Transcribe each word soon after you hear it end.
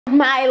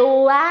My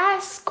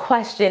last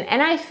question,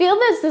 and I feel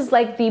this is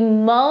like the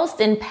most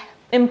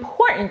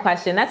important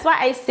question. That's why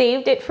I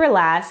saved it for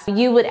last.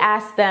 You would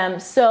ask them,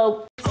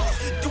 so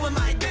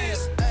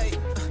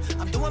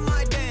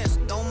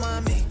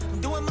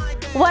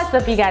what's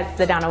up, you guys?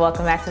 It's Adanna.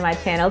 Welcome back to my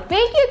channel.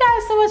 Thank you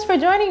guys so much for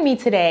joining me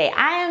today.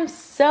 I am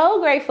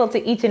so grateful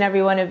to each and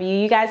every one of you.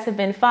 You guys have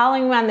been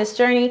following me on this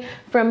journey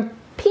from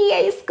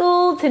PA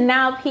school to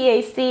now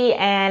PAC,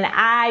 and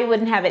I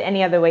wouldn't have it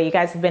any other way. You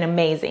guys have been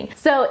amazing.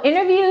 So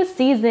interview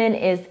season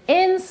is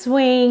in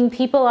swing.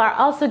 People are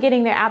also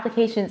getting their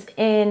applications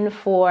in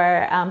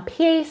for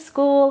PA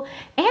school,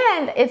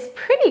 and it's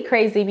pretty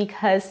crazy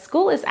because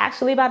school is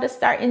actually about to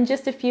start in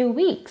just a few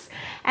weeks.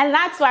 And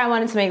that's why I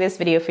wanted to make this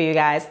video for you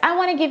guys. I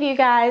want to give you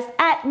guys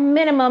at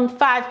minimum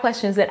 5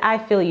 questions that I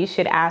feel you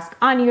should ask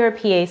on your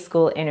PA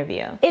school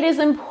interview. It is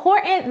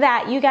important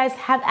that you guys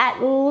have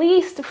at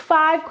least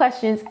 5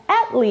 questions,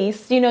 at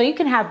least, you know, you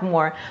can have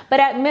more,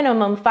 but at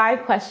minimum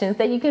 5 questions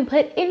that you can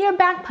put in your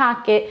back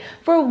pocket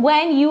for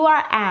when you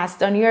are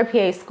asked on your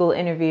PA school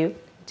interview,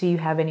 do you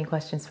have any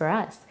questions for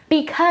us?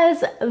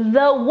 Because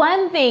the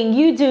one thing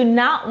you do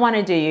not want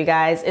to do, you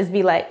guys, is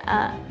be like,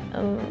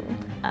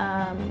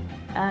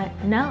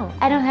 no,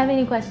 I don't have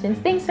any questions.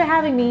 Thanks for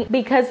having me.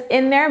 Because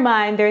in their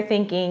mind, they're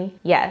thinking,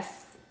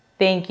 yes,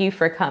 thank you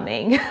for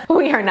coming.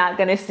 We are not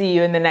going to see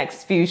you in the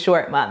next few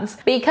short months,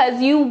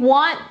 because you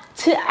want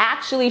to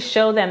actually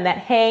show them that,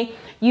 hey,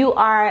 you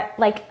are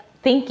like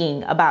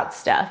thinking about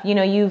stuff. You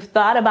know, you've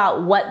thought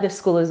about what the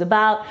school is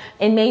about,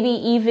 and maybe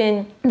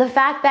even the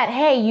fact that,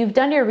 hey, you've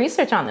done your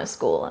research on the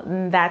school.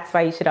 That's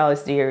why you should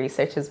always do your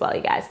research as well,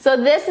 you guys. So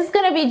this is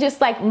going to be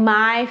just like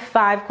my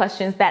 5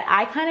 questions that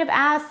I kind of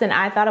asked and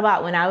I thought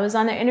about when I was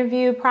on the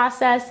interview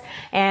process.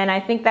 And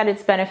I think that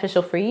it's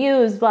beneficial for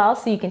you as well,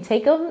 so you can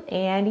take them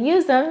and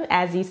use them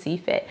as you see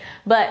fit.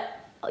 But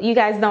you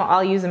guys don't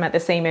all use them at the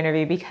same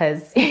interview,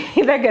 because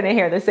they're going to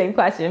hear the same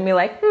question and be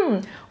like,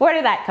 where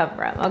did that come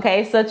from?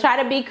 Okay, so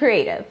try to be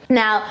creative.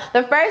 Now,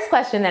 the first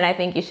question that I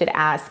think you should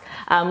ask,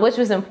 which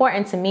was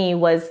important to me,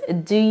 was,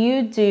 do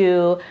you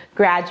do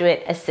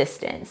graduate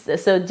assistance?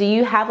 So do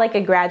you have like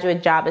a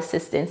graduate job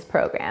assistance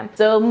program?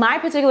 So my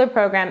particular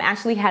program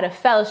actually had a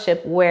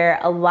fellowship where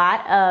a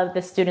lot of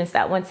the students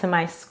that went to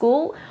my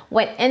school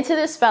went into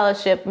this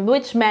fellowship,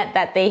 which meant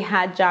that they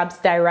had jobs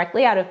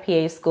directly out of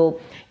PA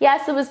school.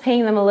 Yes, it was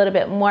paying them a little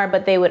bit more,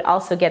 but they would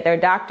also get their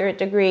doctorate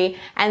degree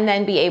and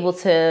then be able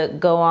to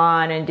go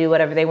on and do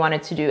whatever they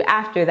wanted to do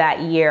after that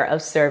year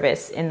of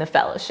service in the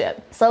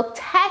fellowship. So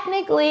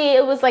technically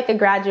it was like a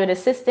graduate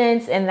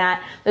assistance in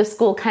that the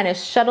school kind of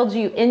shuttled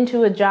you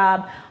into a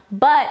job.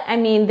 But I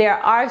mean, there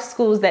are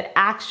schools that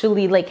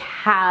actually like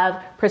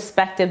have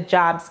prospective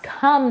jobs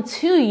come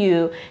to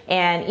you,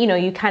 and you know,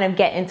 you kind of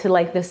get into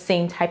like the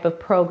same type of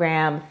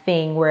program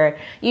thing where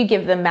you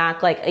give them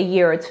back like a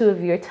year or 2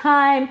 of your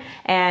time,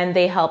 and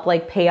they help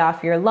like pay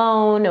off your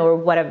loan or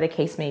whatever the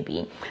case may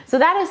be. So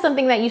that is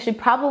something that you should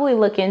probably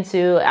look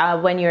into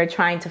when you're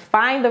trying to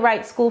find the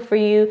right school for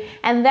you.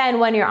 And then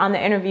when you're on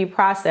the interview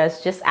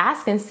process, just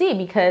ask and see,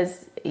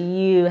 because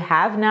you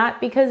have not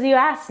because you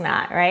ask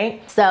not,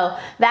 right? So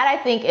that, I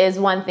think, is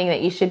one thing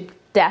that you should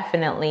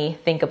definitely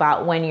think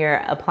about when you're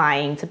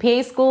applying to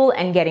PA school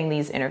and getting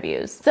these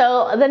interviews.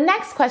 So the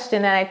next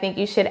question that I think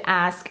you should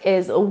ask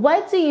is,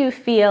 what do you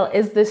feel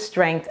is the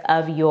strength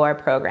of your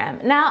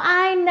program? Now,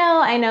 I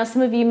know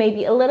some of you may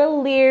be a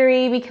little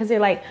leery because you're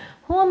like,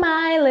 who am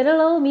I, little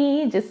old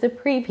me, just a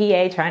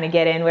pre-PA trying to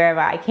get in wherever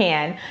I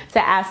can,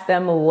 to ask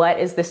them what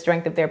is the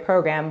strength of their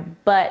program.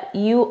 But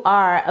you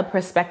are a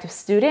prospective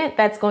student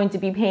that's going to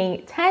be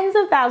paying tens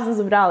of thousands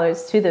of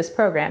dollars to this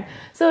program.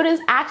 So it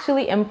is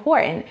actually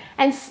important.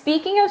 And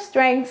speaking of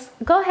strengths,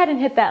 go ahead and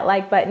hit that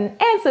like button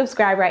and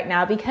subscribe right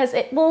now, because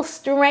it will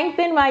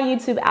strengthen my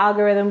YouTube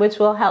algorithm, which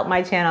will help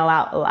my channel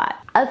out a lot.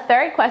 A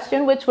third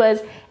question, which was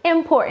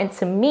important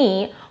to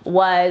me,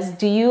 was,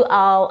 do you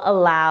all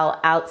allow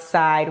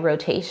outside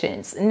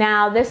rotations?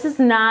 Now, this is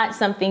not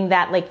something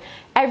that like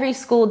every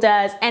school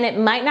does, and it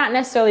might not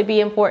necessarily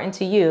be important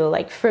to you.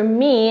 Like for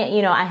me,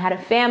 you know, I had a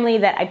family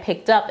that I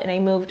picked up and I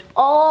moved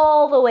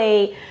all the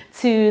way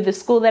to the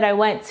school that I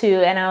went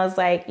to, and I was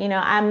like, you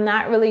know, I'm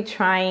not really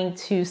trying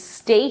to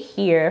stay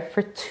here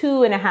for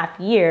 2.5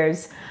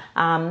 years.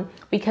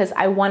 Because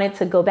I wanted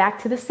to go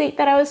back to the state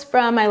that I was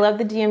from. I love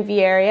the DMV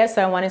area,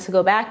 so I wanted to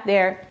go back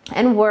there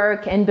and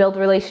work and build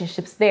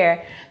relationships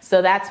there.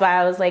 So that's why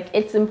I was like,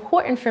 it's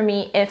important for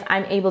me if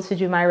I'm able to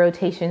do my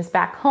rotations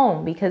back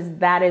home, because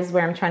that is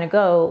where I'm trying to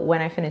go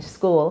when I finish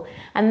school.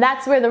 And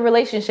that's where the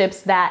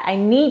relationships that I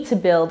need to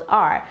build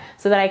are,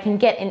 so that I can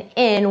get an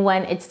in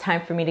when it's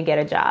time for me to get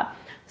a job.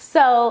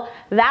 So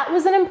that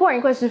was an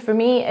important question for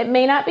me. It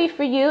may not be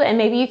for you, and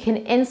maybe you can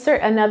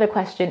insert another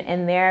question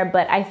in there,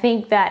 but I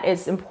think that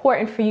it's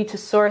important for you to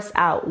source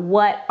out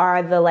what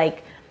are the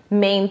like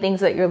main things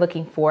that you're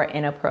looking for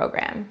in a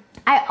program.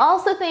 I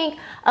also think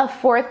a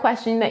fourth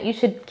question that you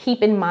should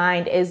keep in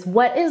mind is,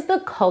 what is the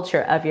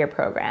culture of your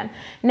program?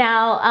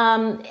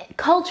 Now,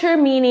 culture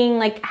meaning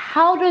like,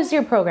 how does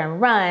your program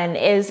run?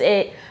 Is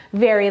it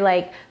very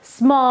like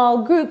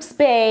small group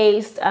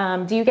spaced?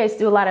 Do you guys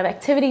do a lot of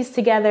activities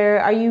together?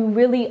 Are you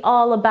really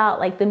all about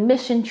like the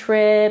mission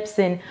trips,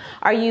 and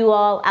are you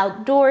all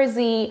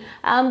outdoorsy?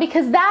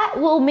 Because that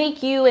will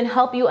make you and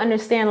help you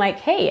understand like,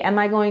 hey, am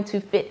I going to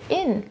fit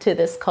into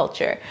this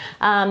culture?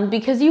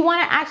 Because you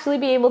want to actually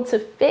be able to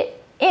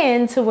fit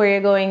into where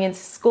you're going into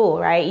school,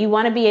 right? You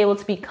want to be able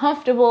to be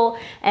comfortable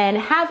and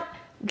have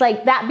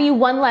like that be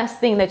one less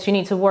thing that you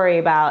need to worry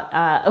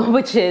about,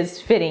 which is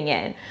fitting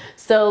in.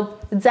 So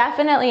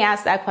definitely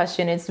ask that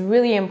question. It's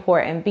really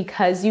important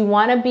because you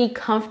want to be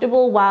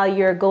comfortable while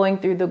you're going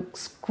through the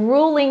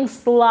grueling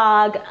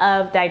slog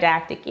of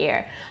didactic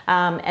year.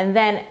 And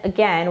then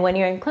again, when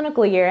you're in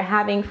clinical year,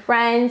 having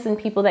friends and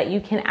people that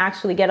you can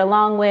actually get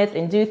along with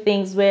and do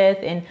things with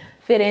and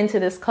fit into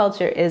this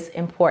culture is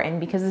important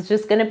because it's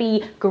just going to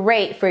be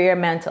great for your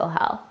mental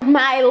health.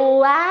 My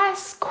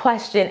last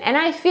question, and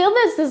I feel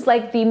this is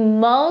like the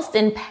most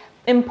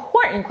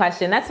important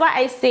question. That's why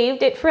I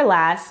saved it for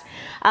last.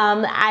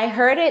 I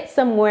heard it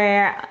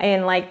somewhere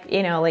in like,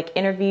 like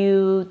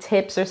interview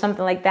tips or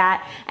something like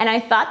that. And I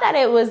thought that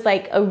it was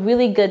like a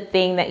really good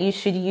thing that you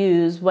should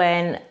use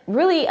when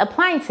really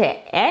applying to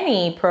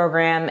any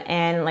program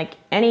and like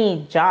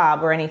any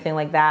job or anything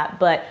like that.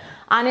 But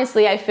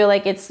honestly, I feel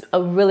like it's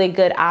a really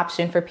good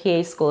option for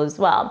PA school as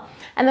well.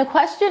 And the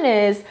question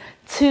is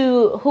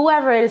to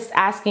whoever is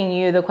asking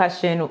you the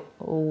question,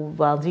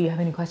 well, do you have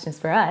any questions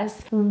for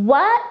us?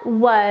 What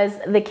was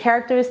the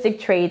characteristic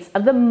traits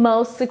of the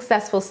most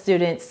successful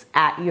students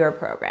at your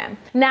program?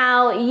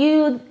 Now,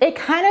 it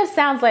kind of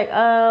sounds like,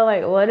 oh,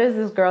 like what is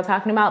this girl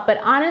talking about? But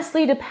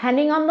honestly,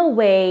 depending on the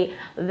way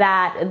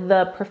that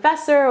the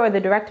professor or the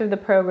director of the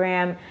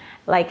program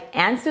like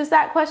answers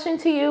that question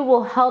to you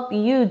will help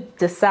you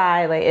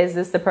decide, like, is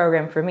this the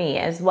program for me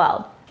as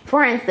well?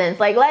 For instance,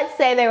 like let's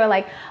say they were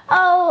like,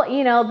 oh,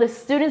 the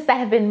students that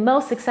have been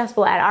most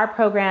successful at our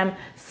program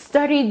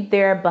studied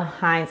their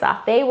behinds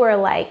off. They were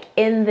like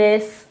in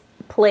this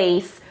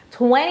place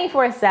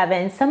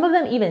 24/7. Some of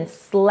them even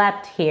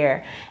slept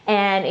here,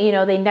 and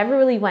they never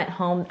really went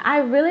home. I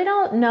really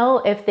don't know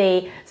if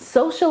they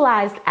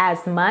socialized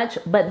as much,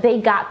 but they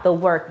got the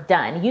work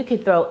done. You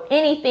could throw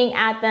anything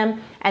at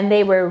them and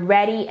they were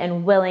ready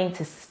and willing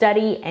to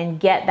study and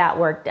get that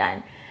work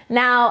done.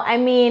 Now, I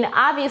mean,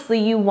 obviously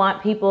you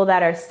want people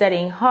that are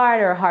studying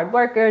hard or hard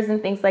workers and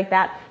things like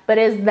that, but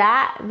is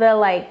that the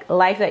like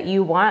life that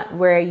you want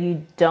where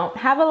you don't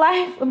have a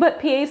life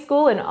but PA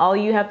school and all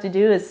you have to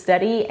do is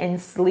study and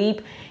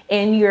sleep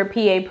in your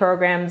PA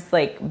program's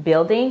like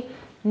building?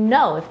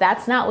 No, if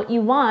that's not what you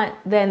want,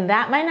 then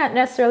that might not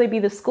necessarily be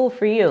the school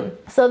for you.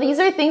 So these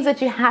are things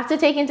that you have to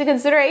take into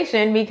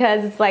consideration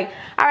because it's like,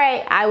 all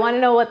right, I want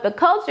to know what the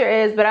culture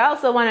is, but I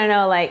also want to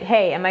know like,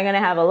 hey, am I going to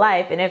have a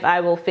life? And if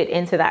I will fit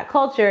into that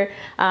culture,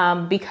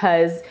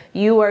 because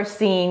you are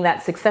seeing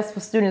that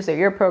successful students at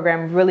your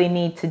program really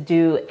need to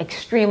do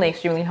extremely,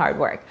 extremely hard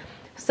work.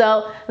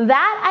 So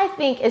that I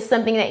think is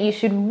something that you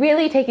should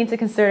really take into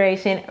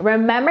consideration.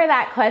 Remember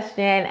that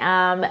question,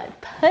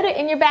 put it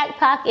in your back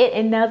pocket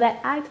and know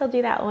that I told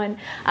you that one.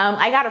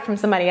 I got it from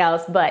somebody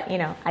else, but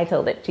I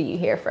told it to you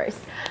here first.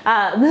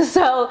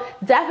 So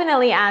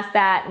definitely ask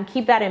that and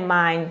keep that in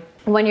mind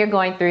when you're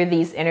going through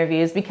these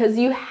interviews, because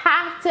you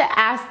have to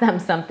ask them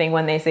something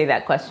when they say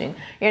that question.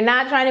 You're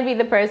not trying to be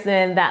the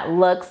person that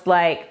looks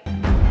like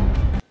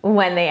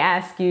when they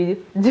ask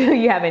you, do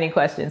you have any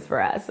questions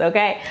for us?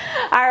 Okay.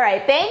 All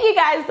right. Thank you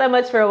guys so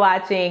much for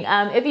watching.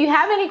 If you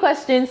have any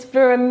questions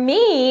for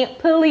me,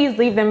 please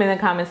leave them in the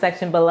comment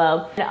section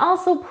below. And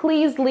also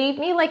please leave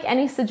me like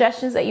any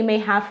suggestions that you may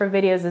have for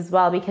videos as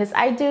well, because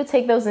I do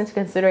take those into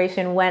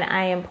consideration when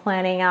I am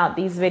planning out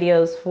these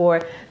videos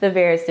for the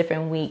various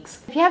different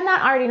weeks. If you have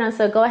not already done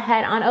so, go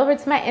ahead on over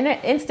to my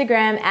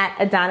Instagram at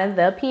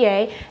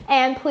AdannaThePA,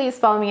 and please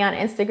follow me on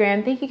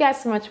Instagram. Thank you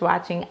guys so much for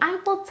watching. I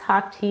will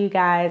talk to you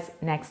guys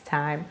next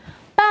time.